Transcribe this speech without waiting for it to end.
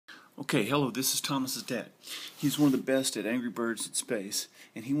Okay, hello, this is Thomas's dad. He's one of the best at Angry Birds in Space,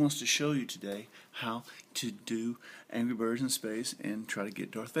 and he wants to show you today how to do Angry Birds in Space and try to get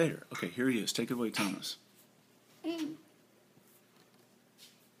Darth Vader. Okay, here he is. Take it away, Thomas.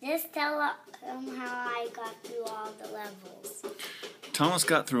 Just tell him how I got through all the levels. Thomas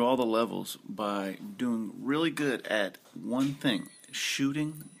got through all the levels by doing really good at one thing,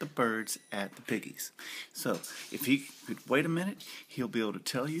 shooting the birds at the piggies. So, if he could wait a minute, he'll be able to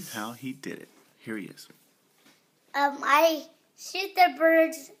tell you how he did it. Here he is. I shoot the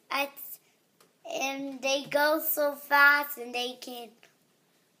birds and they go so fast and they can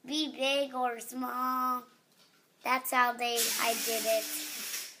be big or small. That's how I did it.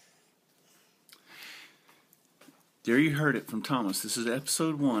 There you heard it from Thomas. This is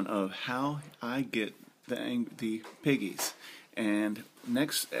episode 1 of how I get the piggies. And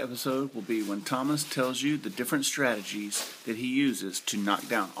next episode will be when Thomas tells you the different strategies that he uses to knock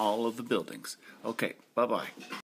down all of the buildings. Okay, bye-bye.